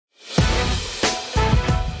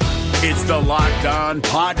It's the Locked On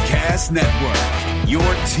Podcast Network, your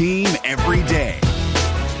team every day.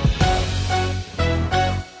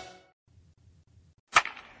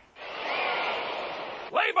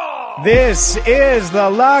 This is the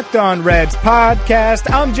Locked On Reds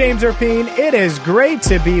podcast. I'm James Erpine. It is great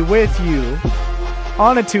to be with you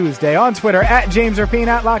on a Tuesday on Twitter at James Erpine,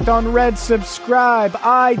 at Locked On Reds. Subscribe,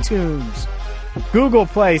 iTunes, Google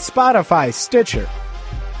Play, Spotify, Stitcher,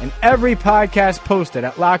 and every podcast posted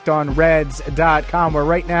at LockedOnReds.com, where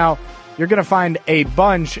right now you're going to find a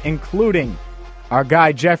bunch, including our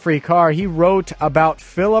guy Jeffrey Carr. He wrote about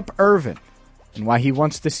Phillip Ervin and why he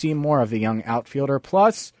wants to see more of the young outfielder,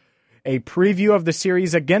 plus a preview of the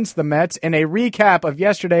series against the Mets and a recap of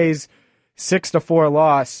yesterday's 6-4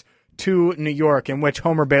 loss to New York, in which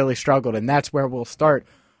Homer Bailey struggled. And that's where we'll start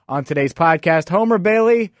on today's podcast. Homer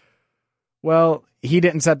Bailey, well, he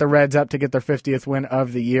didn't set the Reds up to get their 50th win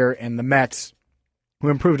of the year, and the Mets, who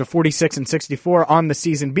improved to 46-64 on the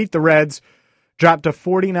season, beat the Reds, dropped to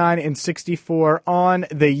 49-64 on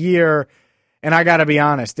the year. And I got to be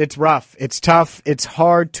honest, it's rough. It's tough. It's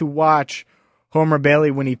hard to watch Homer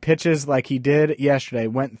Bailey when he pitches like he did yesterday.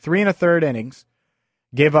 Went 3 1/3 innings,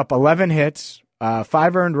 gave up 11 hits,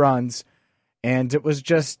 5 earned runs, and it was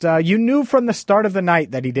just, you knew from the start of the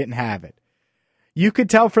night that he didn't have it. You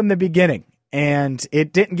could tell from the beginning, and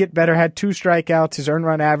it didn't get better. Had 2 strikeouts. His earned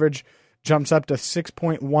run average jumps up to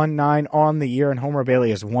 6.19 on the year, and Homer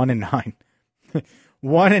Bailey is 1-9.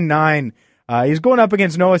 1-9. He's going up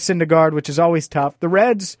against Noah Syndergaard, which is always tough. The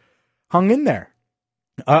Reds hung in there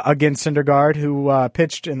against Syndergaard, who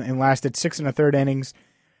pitched and lasted 6 1/3 innings.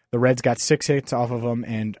 The Reds got 6 hits off of him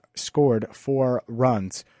and scored 4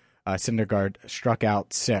 runs. Syndergaard struck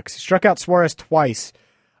out 6. He struck out Suarez twice,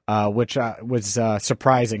 which was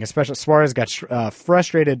surprising. Especially Suarez got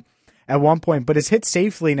frustrated at one point, but has hit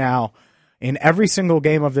safely now in every single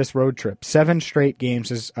game of this road trip. 7 straight games.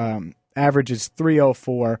 His average is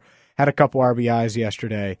 .304. Had a couple RBIs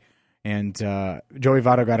yesterday, and Joey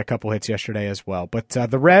Votto got a couple hits yesterday as well. But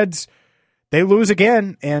the Reds, they lose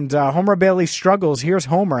again, and Homer Bailey struggles. Here's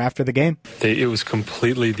Homer after the game. It was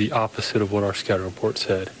completely the opposite of what our scouting report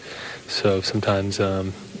said. So sometimes,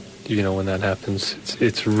 when that happens,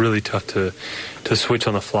 it's really tough to switch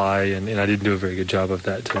on the fly, and I didn't do a very good job of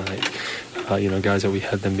that tonight. Guys that we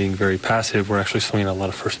had them being very passive were actually swinging a lot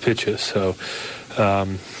of first pitches. So,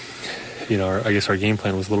 I guess our game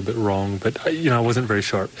plan was a little bit wrong, but I wasn't very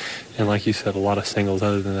sharp. And like you said, a lot of singles.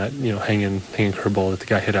 Other than that, hanging curveball that the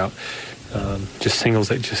guy hit out. Just singles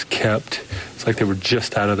that just kept. It's like they were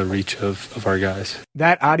just out of the reach of our guys.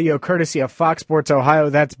 That audio courtesy of Fox Sports Ohio.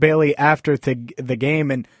 That's Bailey after the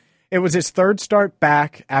game, and it was his 3rd start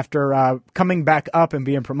back after coming back up and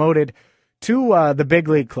being promoted to the big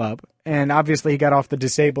league club. And obviously he got off the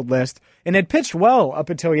disabled list and had pitched well up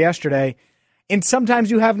until yesterday. And sometimes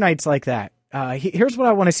you have nights like that. Here's what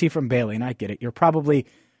I want to see from Bailey, and I get it. You're probably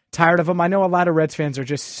tired of him. I know a lot of Reds fans are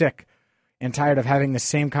just sick and tired of having the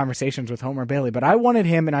same conversations with Homer Bailey, but I wanted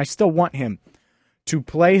him, and I still want him, to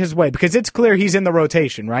play his way, because it's clear he's in the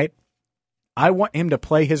rotation, right? I want him to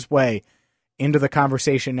play his way into the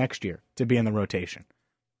conversation next year to be in the rotation.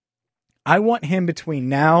 I want him between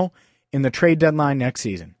now and the trade deadline next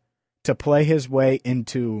season to play his way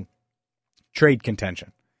into trade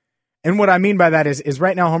contention. And what I mean by that is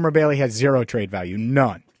right now Homer Bailey has 0 trade value,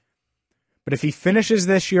 none. But if he finishes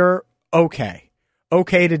this year, okay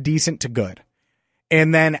to decent to good.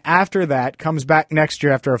 And then after that, comes back next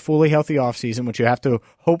year after a fully healthy offseason, which you have to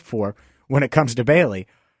hope for when it comes to Bailey,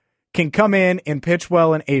 can come in and pitch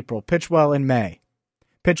well in April, pitch well in May,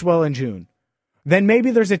 pitch well in June. Then maybe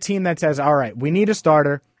there's a team that says, all right, we need a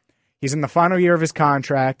starter. He's in the final year of his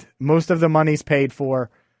contract. Most of the money's paid for.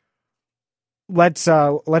 Let's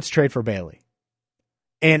trade for Bailey.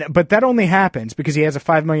 But that only happens because he has a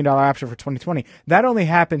 $5 million option for 2020. That only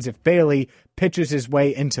happens if Bailey pitches his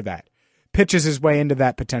way into that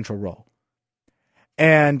potential role.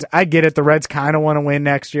 And I get it. The Reds kind of want to win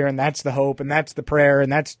next year, and that's the hope, and that's the prayer, and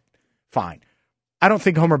that's fine. I don't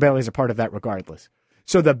think Homer Bailey's a part of that regardless.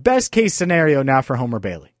 So the best case scenario now for Homer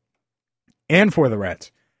Bailey and for the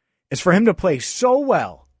Reds is for him to play so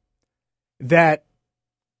well that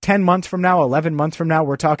 10 months from now, 11 months from now,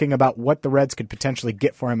 we're talking about what the Reds could potentially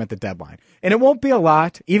get for him at the deadline. And it won't be a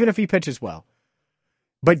lot, even if he pitches well.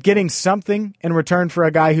 But getting something in return for a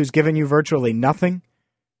guy who's given you virtually nothing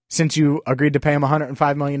since you agreed to pay him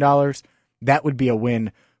 $105 million, that would be a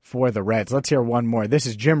win for the Reds. Let's hear one more. This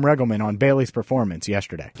is Jim Riggleman on Bailey's performance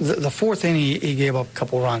yesterday. The 4th inning, he gave up a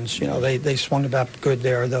couple runs. They swung the bat good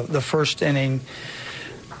there. The 1st inning,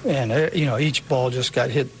 each ball just got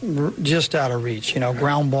hit just out of reach.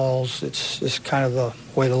 Ground balls, it's just kind of the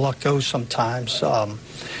way the luck goes sometimes. He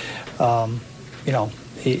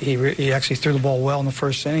actually threw the ball well in the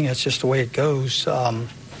first inning. That's just the way it goes. Ball's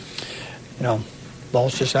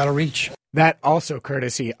just out of reach. That also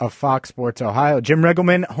courtesy of Fox Sports Ohio. Jim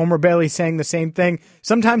Riggleman, Homer Bailey saying the same thing.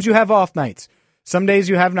 Sometimes you have off nights. Some days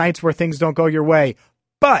you have nights where things don't go your way.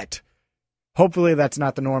 But hopefully that's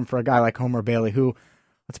not the norm for a guy like Homer Bailey who,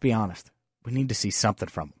 let's be honest, we need to see something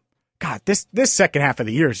from him. God, this second half of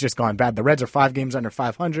the year has just gone bad. The Reds are 5 games under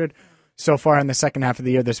 500 so far in the second half of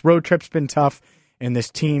the year. This road trip's been tough, and this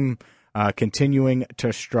team continuing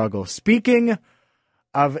to struggle. Speaking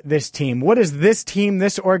of this team, what is this team,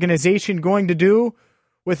 this organization going to do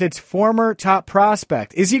with its former top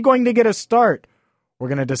prospect? Is he going to get a start? We're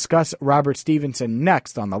going to discuss Robert Stevenson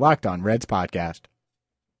next on the Locked On Reds podcast.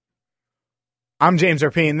 I'm James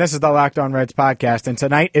Erpine. This is the Locked On Reds podcast, and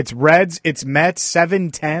tonight it's Reds, it's Mets,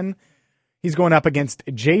 7-10. He's going up against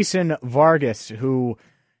Jason Vargas, who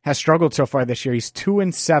has struggled so far this year. He's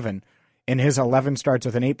 2-7 in his 11 starts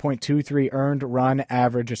with an 8.23 earned run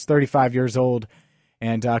average. He's 35 years old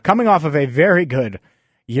and coming off of a very good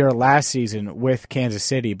year last season with Kansas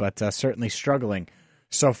City, but certainly struggling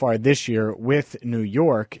so far this year with New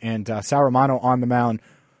York. And Sal Romano on the mound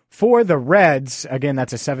for the Reds. Again,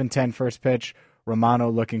 that's a 7-10 first pitch. Romano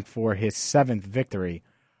looking for his 7th victory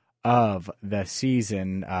of the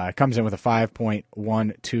season. Comes in with a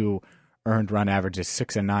 5.12 earned run average, is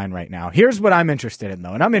 6-9 right now. Here's what I'm interested in,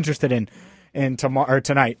 though, and I'm interested in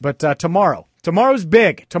tonight, but tomorrow. Tomorrow's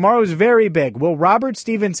big. Tomorrow's very big. Will Robert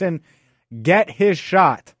Stevenson get his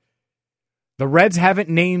shot? The Reds haven't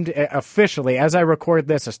named officially, as I record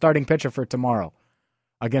this, a starting pitcher for tomorrow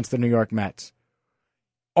against the New York Mets.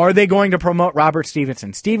 Are they going to promote Robert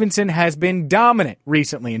Stevenson? Stevenson has been dominant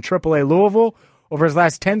recently in AAA Louisville. Over his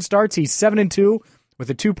last 10 starts, he's 7-2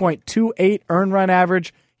 with a 2.28 earned run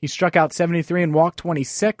average. He struck out 73 and walked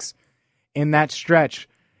 26 in that stretch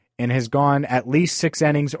and has gone at least 6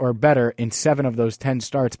 innings or better in 7 of those 10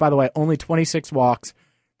 starts. By the way, only 26 walks.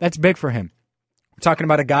 That's big for him. We're talking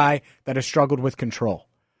about a guy that has struggled with control.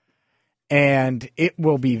 And it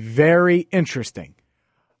will be very interesting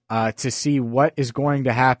to see what is going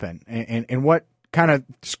to happen. And what kind of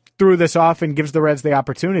threw this off and gives the Reds the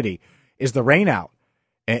opportunity is the rain out.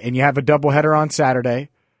 And you have a doubleheader on Saturday,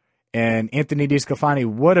 and Anthony DeSclafani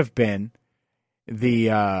would have been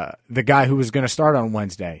the guy who was going to start on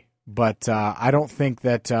Wednesday. But I don't think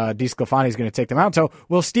that DeSclafani is going to take them out. So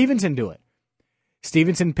will Stevenson do it?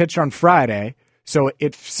 Stevenson pitched on Friday, so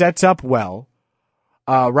it sets up well.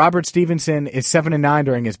 Robert Stevenson is 7-9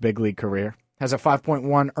 during his big league career, has a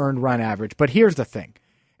 5.1 earned run average. But here's the thing.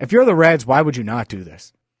 If you're the Reds, why would you not do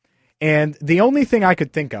this? And the only thing I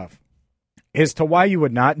could think of as to why you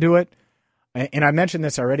would not do it, and I mentioned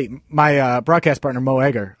this already, my broadcast partner Mo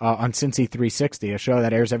Egger on Cincy 360, a show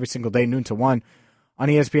that airs every single day, noon to 1, on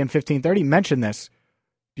ESPN 1530, mentioned this.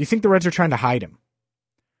 Do you think the Reds are trying to hide him?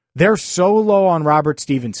 They're so low on Robert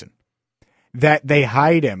Stevenson that they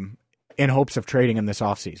hide him in hopes of trading him this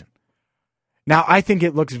offseason. Now, I think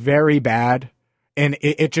it looks very bad, and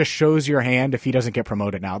it just shows your hand if he doesn't get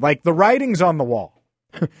promoted now. Like, the writing's on the wall,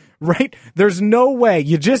 right? There's no way.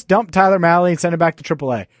 You just dump Tyler Mahle and send him back to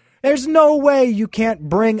AAA. There's no way you can't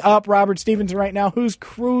bring up Robert Stevenson right now, who's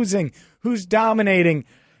cruising, who's dominating.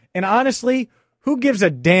 And honestly, who gives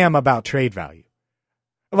a damn about trade value?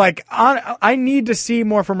 Like, I need to see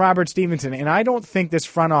more from Robert Stevenson, and I don't think this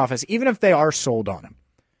front office, even if they are sold on him,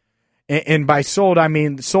 and by sold, I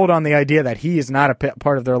mean sold on the idea that he is not a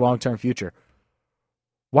part of their long-term future,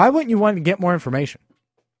 why wouldn't you want to get more information?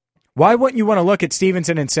 Why wouldn't you want to look at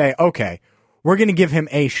Stevenson and say, okay, we're going to give him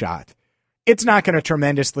a shot. It's not going to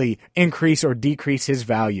tremendously increase or decrease his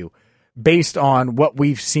value based on what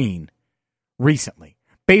we've seen recently.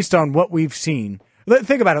 Based on what we've seen.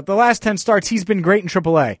 Think about it. The last 10 starts, he's been great in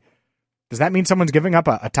AAA. Does that mean someone's giving up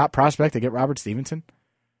a top prospect to get Robert Stevenson?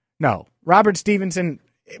 No. Robert Stevenson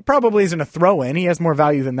probably isn't a throw-in. He has more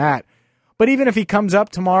value than that. But even if he comes up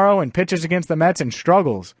tomorrow and pitches against the Mets and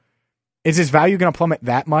struggles, is his value going to plummet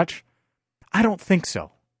that much? I don't think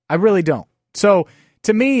so. I really don't. So,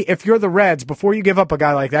 to me, if you're the Reds, before you give up a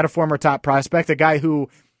guy like that, a former top prospect, a guy who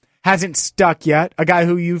hasn't stuck yet, a guy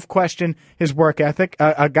who you've questioned his work ethic,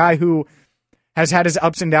 a guy who has had his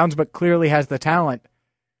ups and downs but clearly has the talent,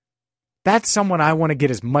 that's someone I want to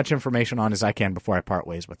get as much information on as I can before I part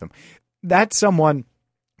ways with him. That's someone,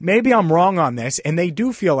 maybe I'm wrong on this, and they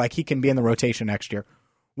do feel like he can be in the rotation next year.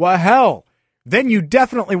 Well, hell, then you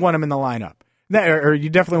definitely want him in the lineup. Or you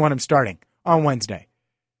definitely want him starting on Wednesday.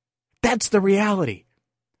 That's the reality.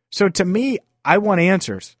 So to me, I want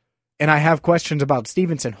answers, and I have questions about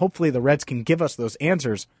Stevenson. Hopefully the Reds can give us those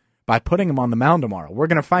answers by putting him on the mound tomorrow. We're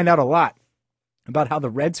going to find out a lot about how the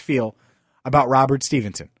Reds feel about Robert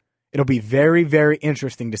Stevenson. It'll be very, very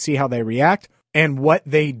interesting to see how they react and what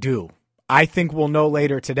they do. I think we'll know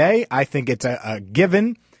later today. I think it's a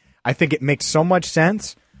given. I think it makes so much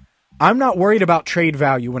sense. I'm not worried about trade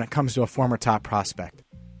value when it comes to a former top prospect.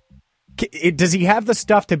 Does he have the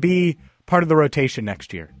stuff to be part of the rotation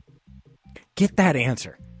next year? Get that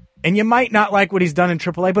answer. And you might not like what he's done in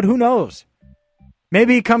AAA, but who knows?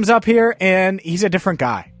 Maybe he comes up here and he's a different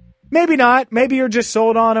guy. Maybe not. Maybe you're just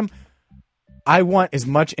sold on him. I want as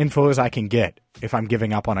much info as I can get if I'm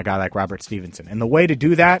giving up on a guy like Robert Stevenson. And the way to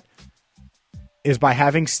do that is by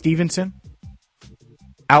having Stevenson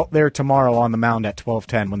out there tomorrow on the mound at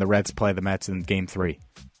 12:10 when the Reds play the Mets in Game 3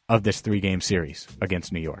 of this 3-game series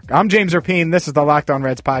against New York. I'm James Erpine. This is the Locked On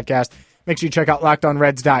Reds podcast. Make sure you check out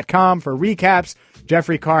LockedOnReds.com for recaps.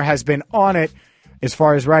 Jeffrey Carr has been on it as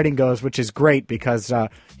far as writing goes, which is great because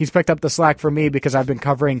he's picked up the slack for me because I've been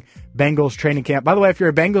covering Bengals training camp. By the way, if you're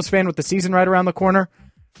a Bengals fan with the season right around the corner,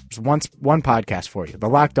 there's one podcast for you, the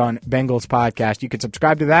Locked On Bengals podcast. You can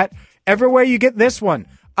subscribe to that everywhere you get this one,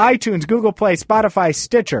 iTunes, Google Play, Spotify,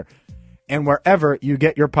 Stitcher, and wherever you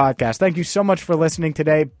get your podcast. Thank you so much for listening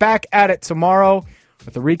today. Back at it tomorrow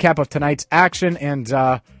with a recap of tonight's action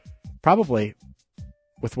and probably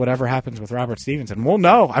with whatever happens with Robert Stevenson. We'll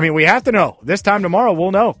know. I mean, we have to know. This time tomorrow,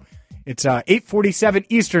 we'll know. It's 8:47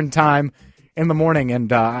 Eastern time in the morning,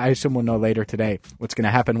 and I assume we'll know later today what's going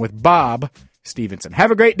to happen with Bob Stevenson.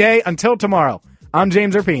 Have a great day. Until tomorrow, I'm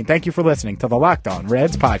James Erpine. Thank you for listening to the Locked On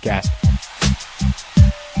Reds podcast.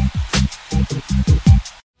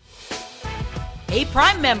 Hey,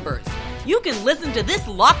 Prime members, you can listen to this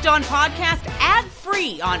Locked On podcast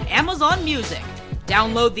ad-free on Amazon Music.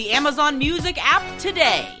 Download the Amazon Music app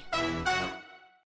today.